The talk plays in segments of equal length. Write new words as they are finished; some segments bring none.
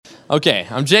Okay,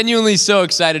 I'm genuinely so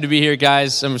excited to be here,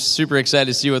 guys. I'm super excited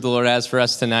to see what the Lord has for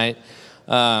us tonight.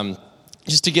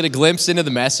 Just to get a glimpse into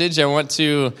the message, I want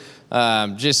to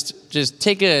just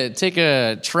take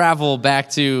a travel back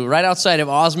to right outside of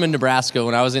Osmond, Nebraska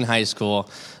when I was in high school,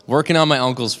 working on my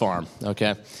uncle's farm,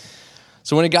 okay?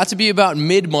 So when it got to be about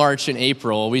mid-March and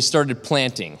April, we started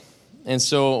planting. And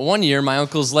so one year, my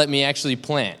uncles let me actually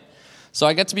plant. So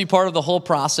I got to be part of the whole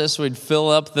process. We'd fill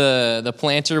up the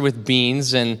planter with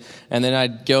beans, and then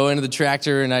I'd go into the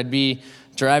tractor, and I'd be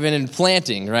driving and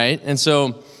planting, right? And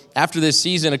so after this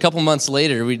season, a couple months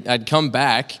later, I'd come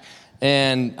back,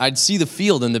 and I'd see the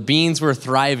field, and the beans were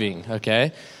thriving,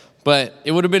 okay? But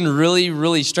it would have been really,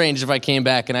 really strange if I came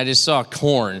back and I just saw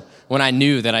corn when I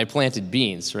knew that I planted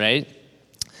beans, right?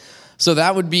 So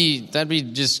that'd be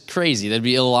just crazy. That'd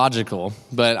be illogical.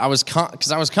 But I was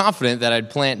confident that I'd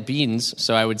plant beans,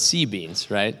 so I would see beans,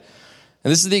 right?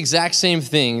 And this is the exact same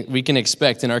thing we can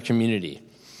expect in our community.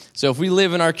 So if we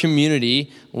live in our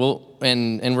community,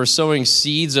 and we're sowing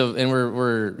seeds and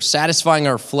we're satisfying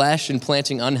our flesh and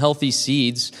planting unhealthy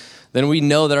seeds, then we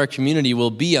know that our community will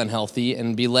be unhealthy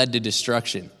and be led to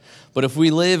destruction. But if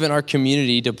we live in our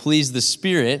community to please the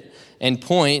Spirit and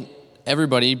point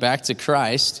everybody back to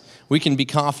Christ, we can be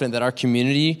confident that our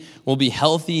community will be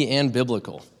healthy and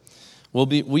biblical.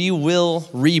 We will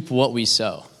reap what we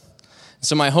sow.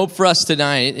 So my hope for us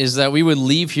tonight is that we would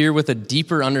leave here with a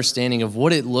deeper understanding of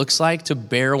what it looks like to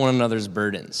bear one another's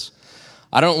burdens.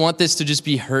 I don't want this to just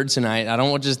be heard tonight. I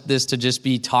don't want this to just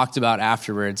be talked about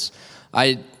afterwards.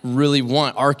 I really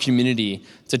want our community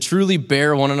to truly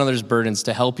bear one another's burdens,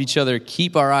 to help each other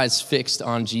keep our eyes fixed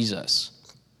on Jesus.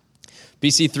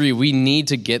 BC3, we need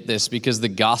to get this because the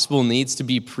gospel needs to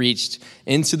be preached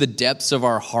into the depths of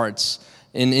our hearts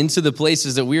and into the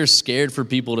places that we are scared for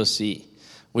people to see.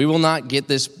 We will not get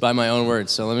this by my own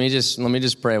words. So let me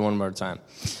just pray one more time.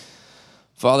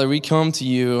 Father, we come to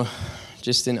you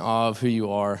just in awe of who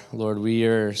you are. Lord, we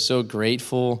are so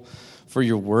grateful for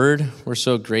your word. We're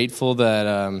so grateful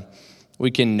that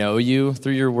we can know you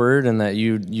through your word and that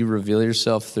you reveal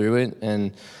yourself through it.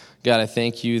 And God, I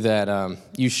thank you that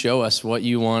you show us what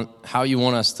you want, how you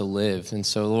want us to live. And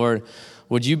so, Lord,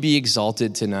 would you be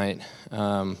exalted tonight?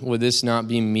 Would this not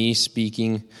be me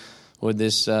speaking? Would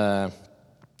this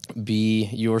be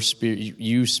your spirit,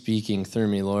 you speaking through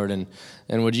me, Lord? And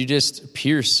would you just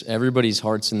pierce everybody's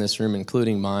hearts in this room,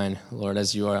 including mine, Lord,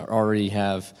 as you already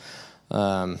have.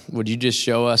 Would you just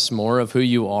show us more of who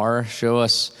you are? Show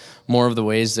us more of the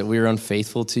ways that we are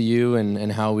unfaithful to you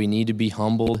and how we need to be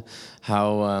humbled,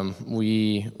 how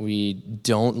we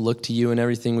don't look to you in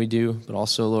everything we do. But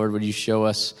also, Lord, would you show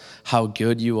us how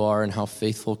good you are and how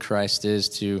faithful Christ is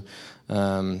to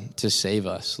save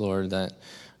us, Lord, that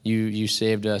you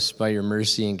saved us by your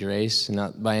mercy and grace and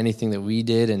not by anything that we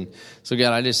did. And so,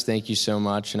 God, I just thank you so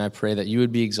much, and I pray that you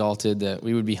would be exalted, that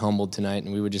we would be humbled tonight,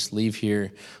 and we would just leave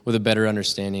here with a better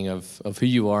understanding of who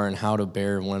you are and how to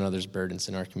bear one another's burdens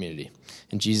in our community.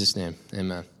 In Jesus' name,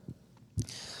 amen.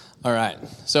 All right,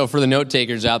 so for the note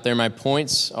takers out there, my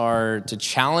points are to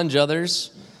challenge others,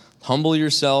 humble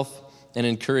yourself, and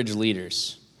encourage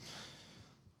leaders.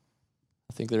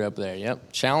 I think they're up there,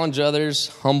 yep. Challenge others,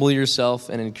 humble yourself,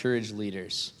 and encourage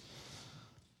leaders.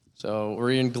 So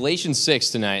we're in Galatians 6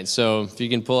 tonight, so if you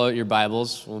can pull out your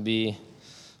Bibles, we'll be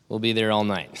there all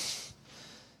night.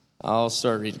 I'll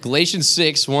start reading. Galatians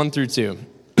 6, 1 through 2.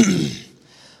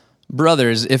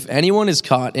 Brothers, if anyone is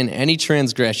caught in any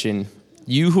transgression,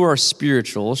 you who are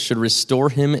spiritual should restore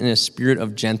him in a spirit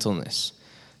of gentleness.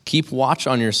 Keep watch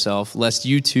on yourself, lest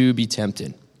you too be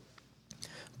tempted.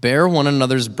 Bear one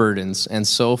another's burdens, and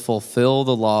so fulfill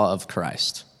the law of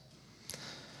Christ.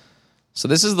 So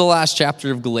this is the last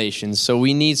chapter of Galatians, so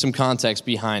we need some context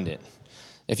behind it.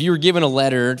 If you were given a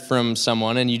letter from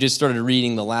someone and you just started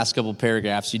reading the last couple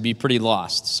paragraphs, you'd be pretty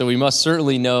lost. So we must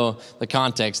certainly know the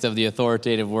context of the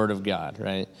authoritative word of God,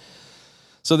 right?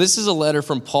 So this is a letter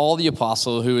from Paul the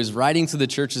Apostle who is writing to the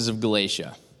churches of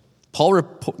Galatia. Paul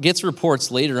gets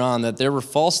reports later on that there were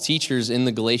false teachers in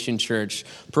the Galatian church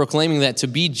proclaiming that to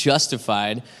be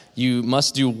justified, you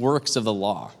must do works of the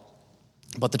law.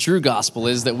 But the true gospel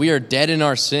is that we are dead in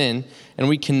our sin and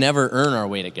we can never earn our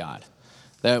way to God.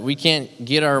 That we can't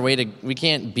we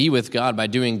can't be with God by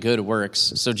doing good works.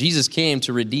 So Jesus came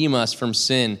to redeem us from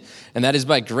sin, and that is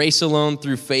by grace alone,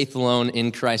 through faith alone,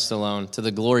 in Christ alone, to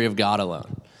the glory of God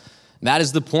alone. That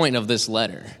is the point of this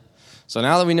letter. So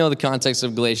now that we know the context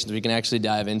of Galatians, we can actually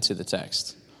dive into the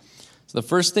text. So the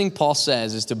first thing Paul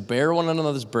says is to bear one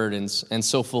another's burdens and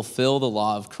so fulfill the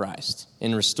law of Christ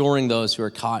in restoring those who are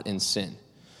caught in sin.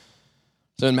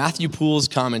 So in Matthew Poole's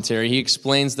commentary, he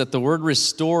explains that the word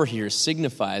restore here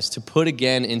signifies to put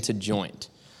again into joint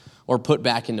or put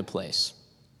back into place.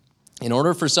 In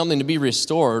order for something to be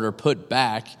restored or put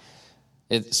back,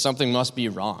 something must be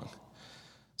wrong.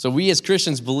 So we as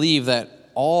Christians believe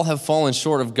that all have fallen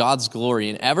short of God's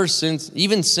glory, and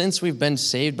even since we've been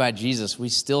saved by Jesus, we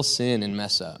still sin and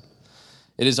mess up.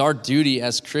 It is our duty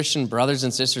as Christian brothers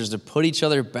and sisters to put each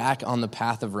other back on the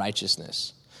path of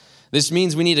righteousness. This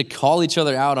means we need to call each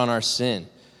other out on our sin.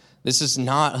 This is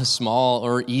not a small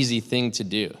or easy thing to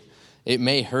do. It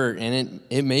may hurt and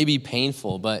it may be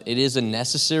painful, but it is a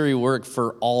necessary work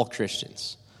for all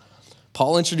Christians.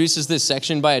 Paul introduces this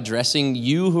section by addressing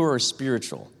you who are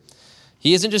spiritual.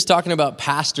 He isn't just talking about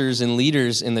pastors and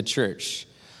leaders in the church.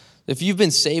 If you've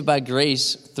been saved by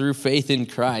grace through faith in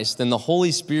Christ, then the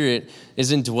Holy Spirit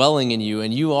is indwelling in you,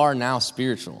 and you are now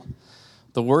spiritual.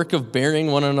 The work of bearing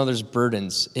one another's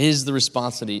burdens is the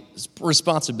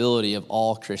responsibility of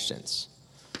all Christians.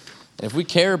 And if we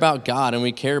care about God and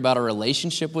we care about our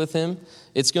relationship with Him,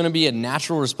 it's going to be a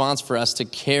natural response for us to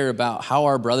care about how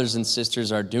our brothers and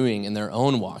sisters are doing in their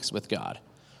own walks with God.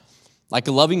 Like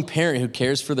a loving parent who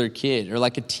cares for their kid, or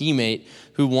like a teammate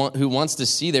who wants to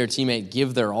see their teammate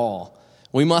give their all.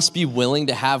 We must be willing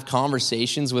to have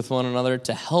conversations with one another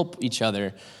to help each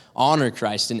other honor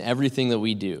Christ in everything that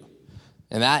we do.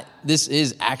 And this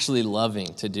is actually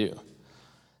loving to do.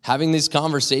 Having these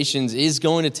conversations is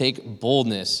going to take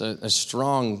boldness, a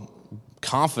strong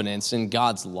confidence in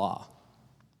God's law.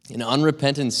 And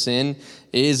unrepentant sin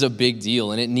is a big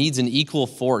deal, and it needs an equal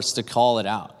force to call it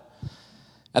out.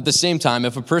 At the same time,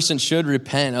 if a person should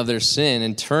repent of their sin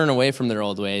and turn away from their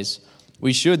old ways,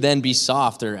 we should then be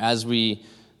softer as we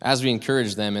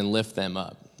encourage them and lift them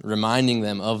up, reminding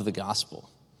them of the gospel.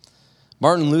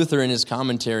 Martin Luther, in his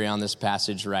commentary on this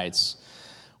passage, writes,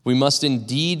 "We must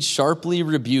indeed sharply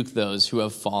rebuke those who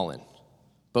have fallen.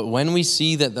 But when we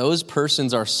see that those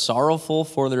persons are sorrowful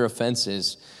for their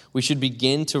offenses, we should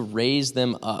begin to raise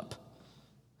them up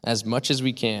as much as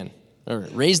we can, or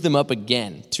raise them up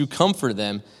again, to comfort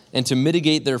them and to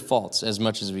mitigate their faults as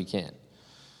much as we can."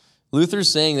 Luther's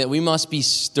saying that we must be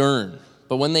stern,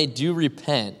 but when they do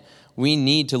repent, we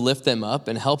need to lift them up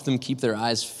and help them keep their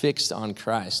eyes fixed on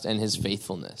Christ and His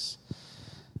faithfulness.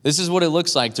 This is what it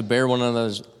looks like to bear one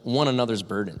another's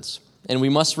burdens. And we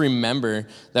must remember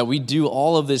that we do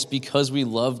all of this because we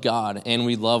love God and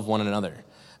we love one another,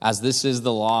 as this is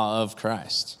the law of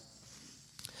Christ.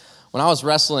 When I was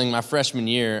wrestling my freshman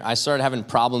year, I started having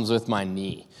problems with my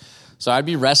knee. So I'd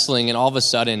be wrestling, and all of a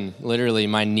sudden, literally,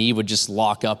 my knee would just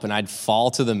lock up, and I'd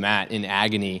fall to the mat in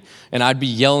agony. And I'd be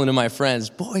yelling to my friends,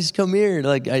 "Boys, come here,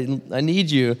 like, I need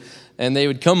you." And they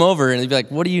would come over, and they'd be like,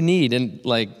 "What do you need?" And,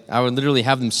 like, I would literally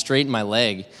have them straighten my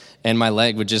leg, and my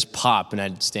leg would just pop, and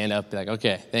I'd stand up, be like,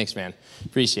 "Okay, thanks, man.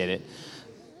 Appreciate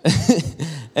it."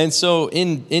 And so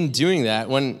in doing that,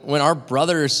 when our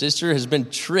brother or sister has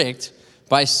been tricked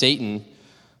by Satan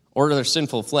or their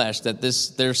sinful flesh, that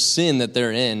their sin that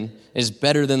they're in is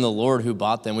better than the Lord who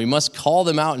bought them, we must call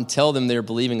them out and tell them they're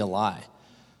believing a lie.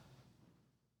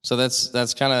 So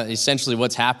that's kind of essentially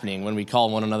what's happening when we call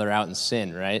one another out in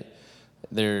sin, right?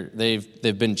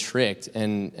 They've been tricked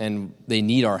and they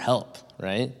need our help,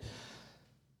 right?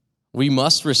 We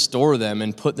must restore them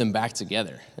and put them back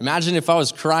together. Imagine if I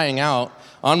was crying out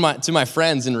to my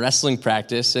friends in wrestling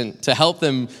practice and to help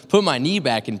them put my knee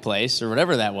back in place or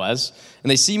whatever that was,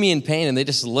 and they see me in pain and they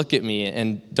just look at me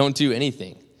and don't do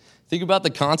anything. Think about the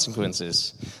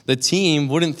consequences. The team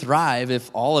wouldn't thrive if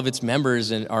all of its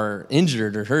members are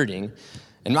injured or hurting,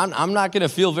 and I'm not going to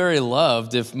feel very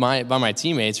loved by my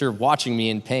teammates who are watching me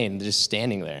in pain, just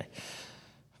standing there.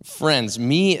 Friends,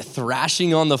 me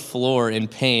thrashing on the floor in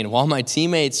pain while my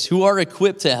teammates who are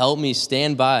equipped to help me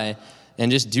stand by and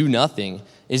just do nothing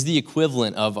is the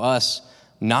equivalent of us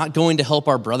not going to help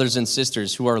our brothers and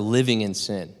sisters who are living in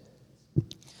sin.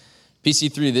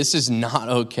 PC3, this is not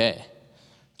okay.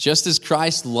 Just as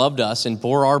Christ loved us and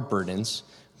bore our burdens,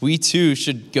 we too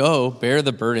should go bear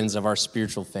the burdens of our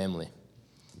spiritual family.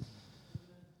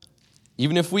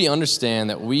 Even if we understand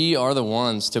that we are the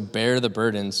ones to bear the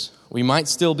burdens, we might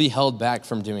still be held back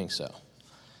from doing so.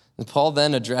 And Paul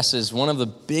then addresses one of the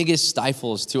biggest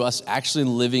stifles to us actually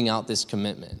living out this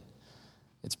commitment.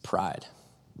 It's pride.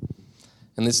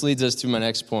 And this leads us to my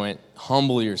next point: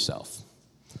 humble yourself.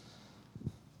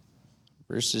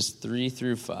 Verses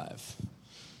 3-5.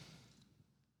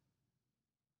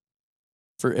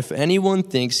 For if anyone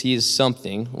thinks he is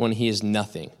something when he is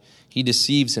nothing, he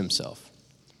deceives himself.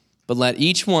 But let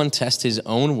each one test his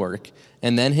own work,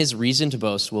 and then his reason to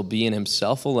boast will be in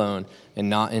himself alone and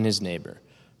not in his neighbor.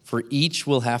 For each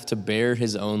will have to bear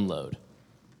his own load.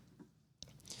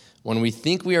 When we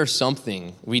think we are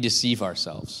something, we deceive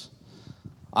ourselves.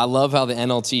 I love how the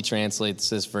NLT translates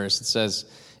this verse. It says,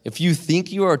 if you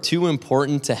think you are too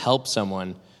important to help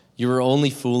someone, you are only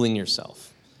fooling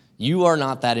yourself. You are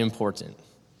not that important.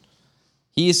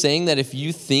 He is saying that if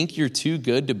you think you're too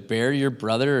good to bear your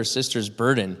brother or sister's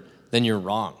burden, then you're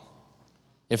wrong.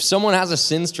 If someone has a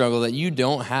sin struggle that you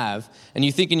don't have, and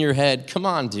you think in your head, come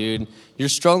on, dude, you're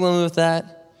struggling with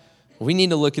that, we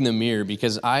need to look in the mirror,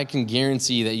 because I can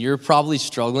guarantee that you're probably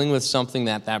struggling with something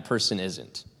that that person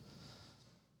isn't.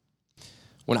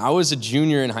 When I was a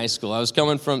junior in high school, I was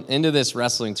coming into this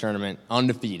wrestling tournament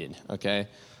undefeated, okay?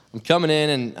 I'm coming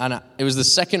in, and it was the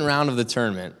second round of the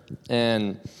tournament,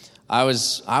 and I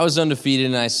was undefeated,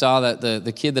 and I saw that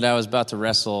the kid that I was about to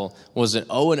wrestle was an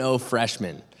 0-0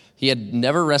 freshman. He had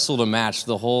never wrestled a match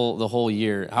the whole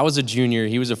year. I was a junior,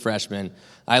 he was a freshman.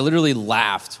 I literally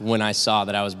laughed when I saw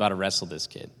that I was about to wrestle this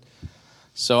kid.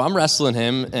 So I'm wrestling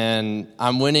him, and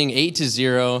I'm winning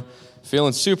 8-0,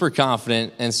 feeling super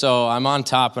confident, and so I'm on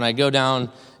top, and I go down,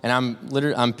 and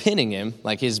I'm pinning him,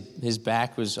 like his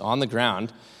back was on the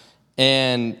ground,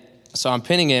 and so I'm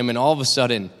pinning him, and all of a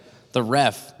sudden, the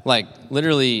ref, like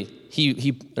literally,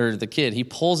 the kid, he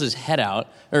pulls his head out,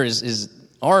 or his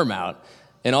arm out,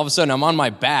 and all of a sudden, I'm on my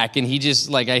back, and he just,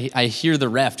 like, I hear the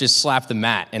ref just slap the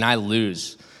mat, and I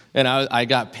lose, and I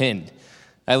got pinned.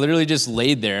 I literally just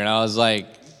laid there, and I was like,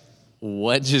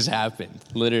 what just happened,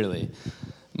 literally?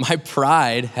 My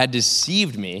pride had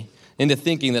deceived me into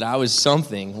thinking that I was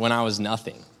something when I was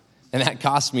nothing. And that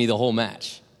cost me the whole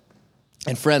match.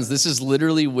 And friends, this is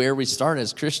literally where we start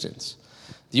as Christians.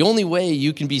 The only way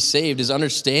you can be saved is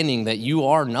understanding that you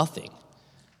are nothing.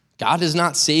 God does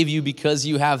not save you because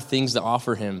you have things to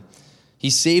offer him.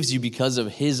 He saves you because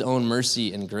of his own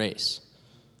mercy and grace.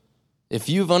 If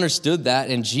you've understood that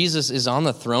and Jesus is on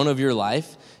the throne of your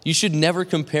life, you should never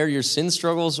compare your sin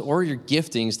struggles or your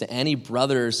giftings to any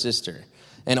brother or sister,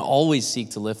 and always seek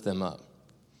to lift them up.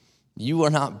 You are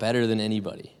not better than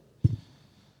anybody.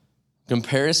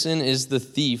 Comparison is the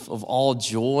thief of all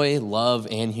joy, love,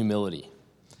 and humility.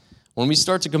 When we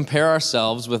start to compare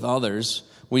ourselves with others,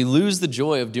 we lose the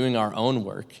joy of doing our own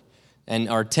work, and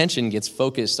our attention gets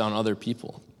focused on other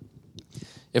people.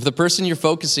 If the person you're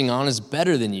focusing on is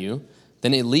better than you,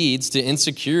 then it leads to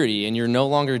insecurity, and you're no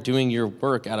longer doing your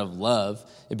work out of love.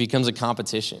 It becomes a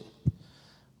competition.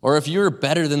 Or if you're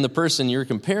better than the person you're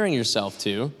comparing yourself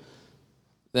to,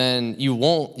 then you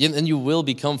will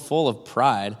become full of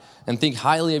pride and think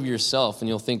highly of yourself, and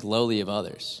you'll think lowly of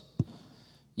others.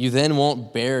 You then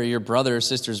won't bear your brother or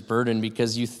sister's burden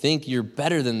because you think you're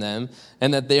better than them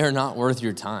and that they are not worth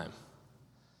your time.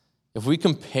 If we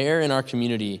compare in our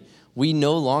community, we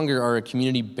no longer are a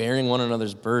community bearing one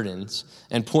another's burdens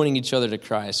and pointing each other to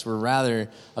Christ. We're rather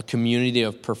a community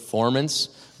of performance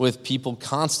with people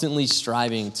constantly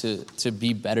striving to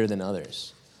be better than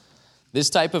others. This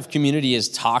type of community is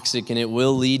toxic, and it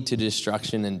will lead to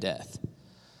destruction and death.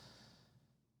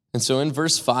 And so in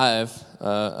verse 5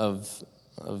 of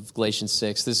Galatians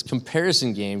 6, this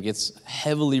comparison game gets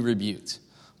heavily rebuked.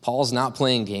 Paul's not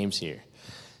playing games here.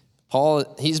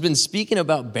 He's been speaking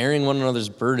about bearing one another's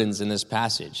burdens in this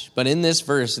passage. But in this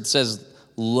verse, it says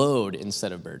load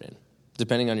instead of burden,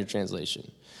 depending on your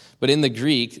translation. But in the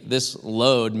Greek, this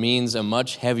load means a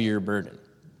much heavier burden.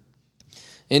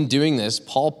 In doing this,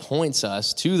 Paul points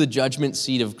us to the judgment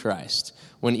seat of Christ,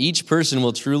 when each person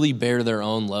will truly bear their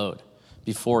own load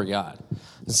before God.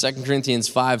 2 Corinthians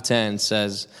 5:10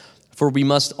 says, "For we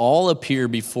must all appear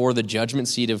before the judgment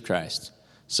seat of Christ,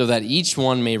 so that each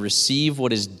one may receive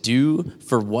what is due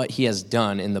for what he has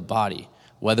done in the body,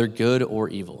 whether good or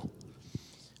evil."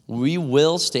 We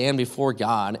will stand before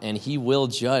God, and he will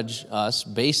judge us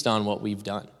based on what we've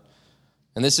done.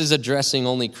 And this is addressing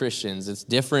only Christians. It's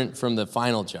different from the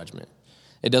final judgment.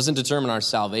 It doesn't determine our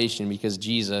salvation because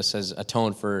Jesus has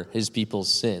atoned for his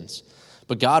people's sins.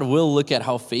 But God will look at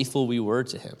how faithful we were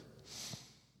to him.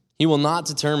 He will not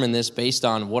determine this based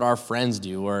on what our friends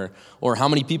do or how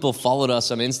many people followed us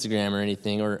on Instagram or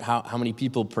anything, or how many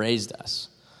people praised us.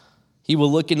 He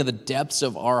will look into the depths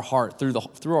of our heart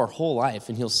through our whole life,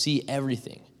 and he'll see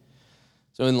everything.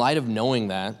 So in light of knowing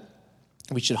that,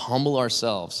 we should humble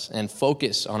ourselves and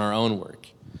focus on our own work,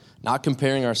 not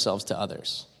comparing ourselves to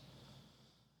others.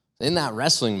 In that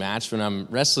wrestling match, when I'm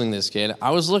wrestling this kid,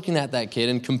 I was looking at that kid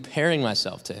and comparing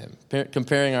myself to him,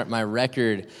 comparing my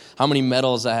record, how many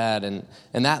medals I had, and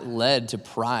that led to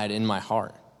pride in my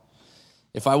heart.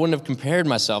 If I wouldn't have compared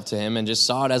myself to him and just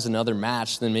saw it as another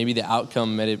match, then maybe the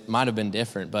outcome might have been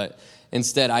different. But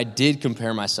instead, I did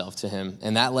compare myself to him,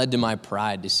 and that led to my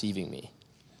pride deceiving me.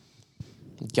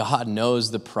 God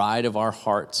knows the pride of our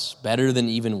hearts better than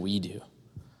even we do.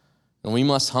 And we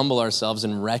must humble ourselves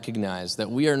and recognize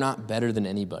that we are not better than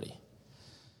anybody.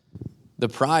 The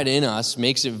pride in us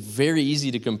makes it very easy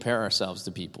to compare ourselves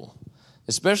to people,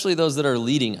 especially those that are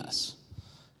leading us.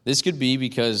 This could be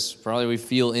because probably we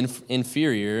feel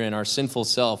inferior and our sinful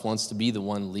self wants to be the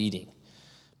one leading.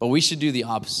 But we should do the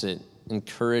opposite,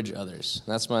 encourage others.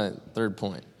 That's my third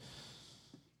point.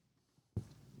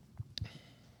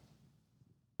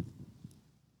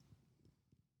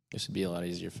 This would be a lot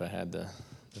easier if I had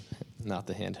not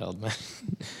the handheld.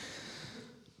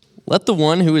 Let the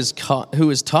one who is taught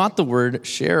the word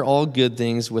share all good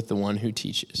things with the one who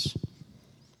teaches.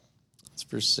 That's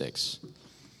verse 6.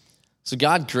 So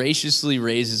God graciously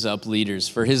raises up leaders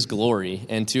for his glory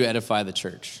and to edify the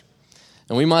church.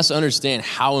 And we must understand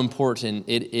how important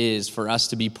it is for us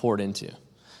to be poured into.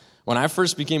 When I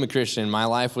first became a Christian, my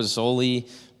life was solely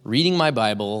reading my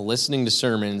Bible, listening to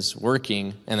sermons,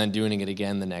 working, and then doing it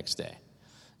again the next day.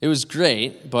 It was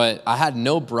great, but I had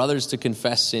no brothers to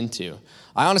confess sin to.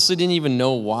 I honestly didn't even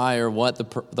know why or what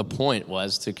the point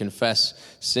was to confess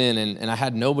sin, and I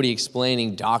had nobody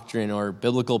explaining doctrine or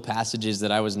biblical passages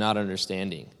that I was not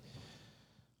understanding.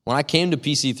 When I came to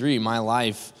PC3, my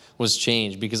life was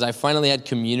changed because I finally had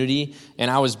community and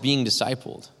I was being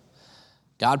discipled.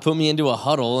 God put me into a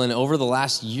huddle, and over the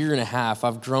last year and a half,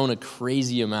 I've grown a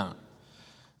crazy amount.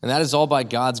 And that is all by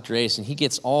God's grace, and he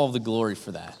gets all of the glory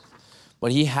for that.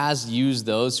 But he has used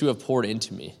those who have poured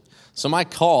into me. So my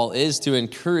call is to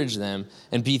encourage them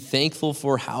and be thankful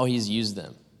for how he's used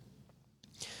them.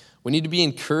 We need to be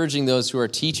encouraging those who are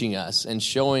teaching us and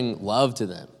showing love to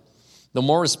them. The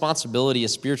more responsibility a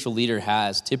spiritual leader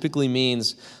has typically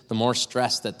means the more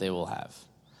stress that they will have.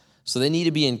 So they need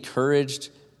to be encouraged,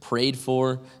 prayed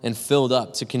for, and filled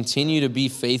up to continue to be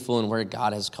faithful in where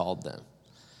God has called them.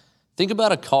 Think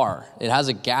about a car. It has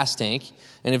a gas tank,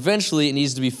 and eventually it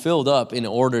needs to be filled up in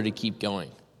order to keep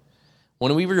going.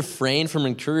 When we refrain from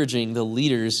encouraging the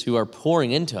leaders who are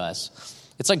pouring into us,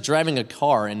 it's like driving a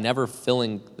car and never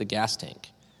filling the gas tank.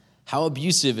 How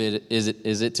abusive is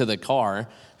it to the car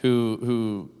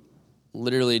who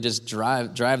literally just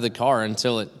drive the car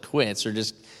until it quits, or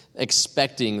just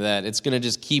expecting that it's going to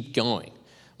just keep going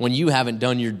when you haven't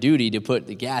done your duty to put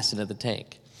the gas into the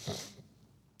tank?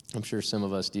 I'm sure some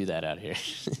of us do that out here.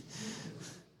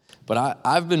 But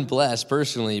I've been blessed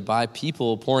personally by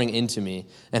people pouring into me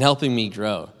and helping me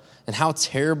grow. And how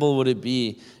terrible would it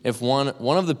be if one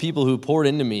of the people who poured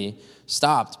into me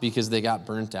stopped because they got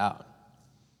burnt out?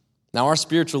 Now, our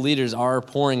spiritual leaders are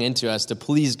pouring into us to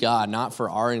please God, not for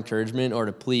our encouragement or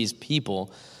to please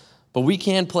people. But we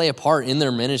can play a part in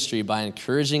their ministry by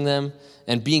encouraging them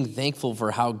and being thankful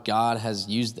for how God has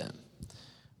used them.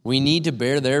 We need to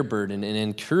bear their burden in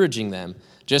encouraging them,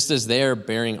 just as they are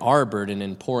bearing our burden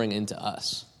and pouring into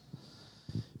us.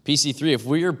 PC3, if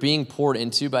we are being poured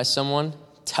into by someone,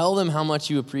 tell them how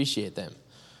much you appreciate them.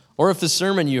 Or if the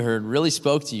sermon you heard really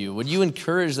spoke to you, would you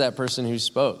encourage that person who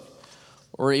spoke?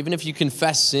 Or even if you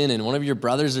confess sin and one of your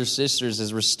brothers or sisters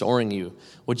is restoring you,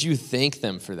 would you thank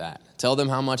them for that? Tell them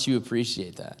how much you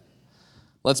appreciate that.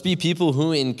 Let's be people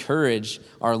who encourage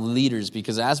our leaders,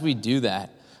 because as we do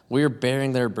that, we are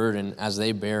bearing their burden as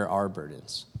they bear our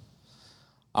burdens.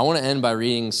 I want to end by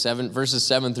reading verses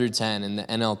 7 through 10 in the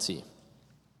NLT.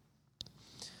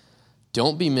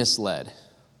 Don't be misled.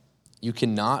 You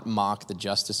cannot mock the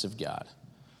justice of God.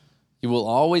 You will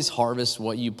always harvest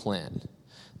what you plant.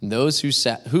 Those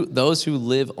who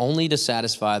live only to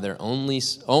satisfy their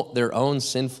own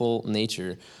sinful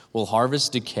nature will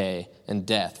harvest decay and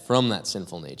death from that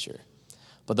sinful nature.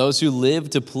 But those who live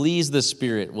to please the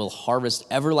Spirit will harvest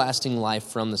everlasting life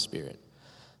from the Spirit.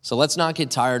 So let's not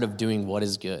get tired of doing what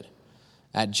is good.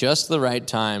 At just the right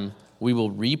time, we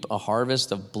will reap a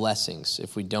harvest of blessings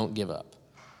if we don't give up.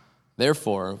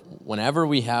 Therefore, whenever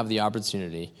we have the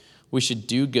opportunity, we should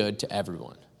do good to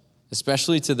everyone,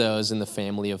 especially to those in the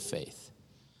family of faith.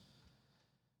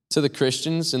 To the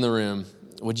Christians in the room,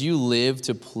 would you live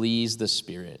to please the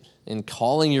Spirit in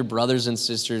calling your brothers and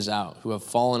sisters out who have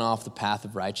fallen off the path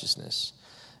of righteousness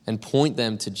and point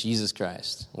them to Jesus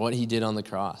Christ, what he did on the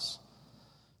cross?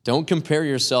 Don't compare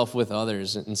yourself with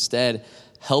others. Instead,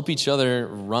 help each other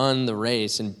run the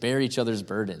race and bear each other's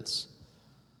burdens.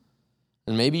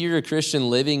 And maybe you're a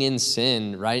Christian living in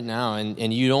sin right now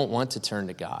and you don't want to turn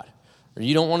to God, or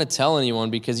you don't want to tell anyone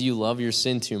because you love your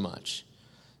sin too much.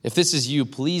 If this is you,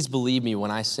 please believe me when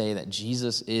I say that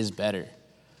Jesus is better.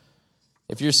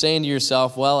 If you're saying to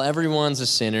yourself, well, everyone's a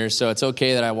sinner, so it's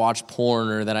okay that I watch porn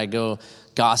or that I go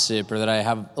gossip or that I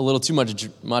have a little too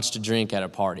much to drink at a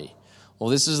party. Well,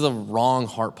 this is the wrong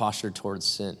heart posture towards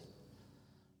sin.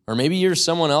 Or maybe you're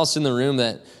someone else in the room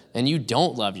and you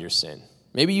don't love your sin.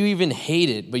 Maybe you even hate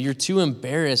it, but you're too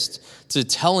embarrassed to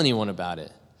tell anyone about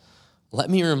it. Let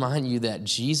me remind you that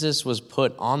Jesus was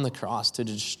put on the cross to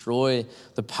destroy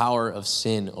the power of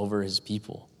sin over his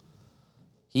people.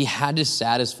 He had to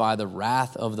satisfy the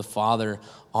wrath of the Father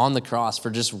on the cross for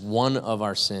just one of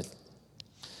our sins.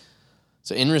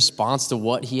 So in response to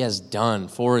what he has done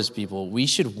for his people, we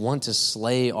should want to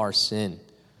slay our sin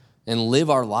and live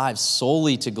our lives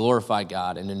solely to glorify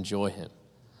God and enjoy him.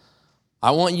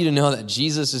 I want you to know that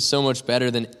Jesus is so much better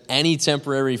than any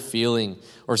temporary feeling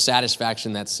or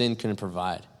satisfaction that sin can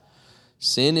provide.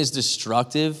 Sin is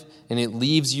destructive and it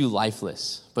leaves you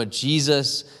lifeless, but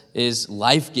Jesus is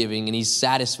life-giving and he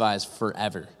satisfies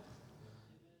forever.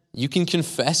 You can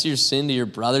confess your sin to your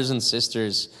brothers and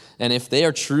sisters, and if they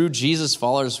are true Jesus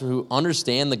followers who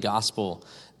understand the gospel,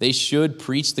 they should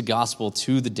preach the gospel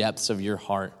to the depths of your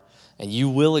heart, and you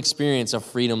will experience a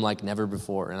freedom like never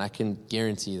before, and I can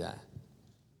guarantee that.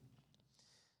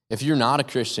 If you're not a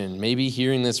Christian, maybe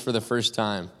hearing this for the first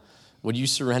time, would you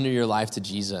surrender your life to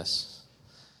Jesus?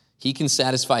 He can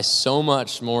satisfy so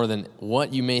much more than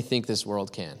what you may think this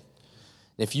world can.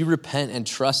 If you repent and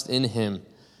trust in him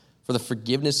for the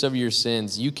forgiveness of your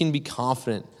sins, you can be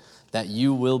confident that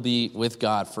you will be with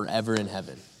God forever in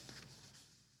heaven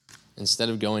instead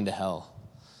of going to hell.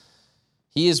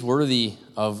 He is worthy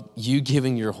of you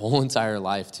giving your whole entire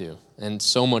life to, and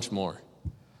so much more.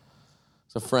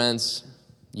 So friends,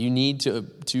 you need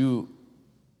to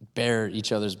bear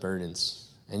each other's burdens.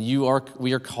 And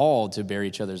we are called to bear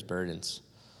each other's burdens.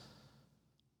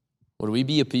 Would we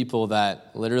be a people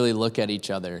that literally look at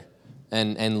each other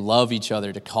and love each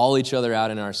other, to call each other out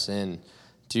in our sin,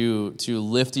 to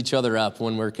lift each other up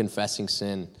when we're confessing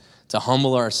sin, to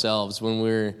humble ourselves when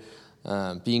we're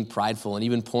being prideful, and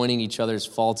even pointing each other's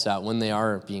faults out when they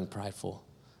are being prideful?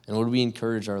 And would we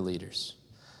encourage our leaders?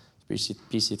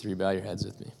 PC3, bow your heads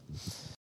with me.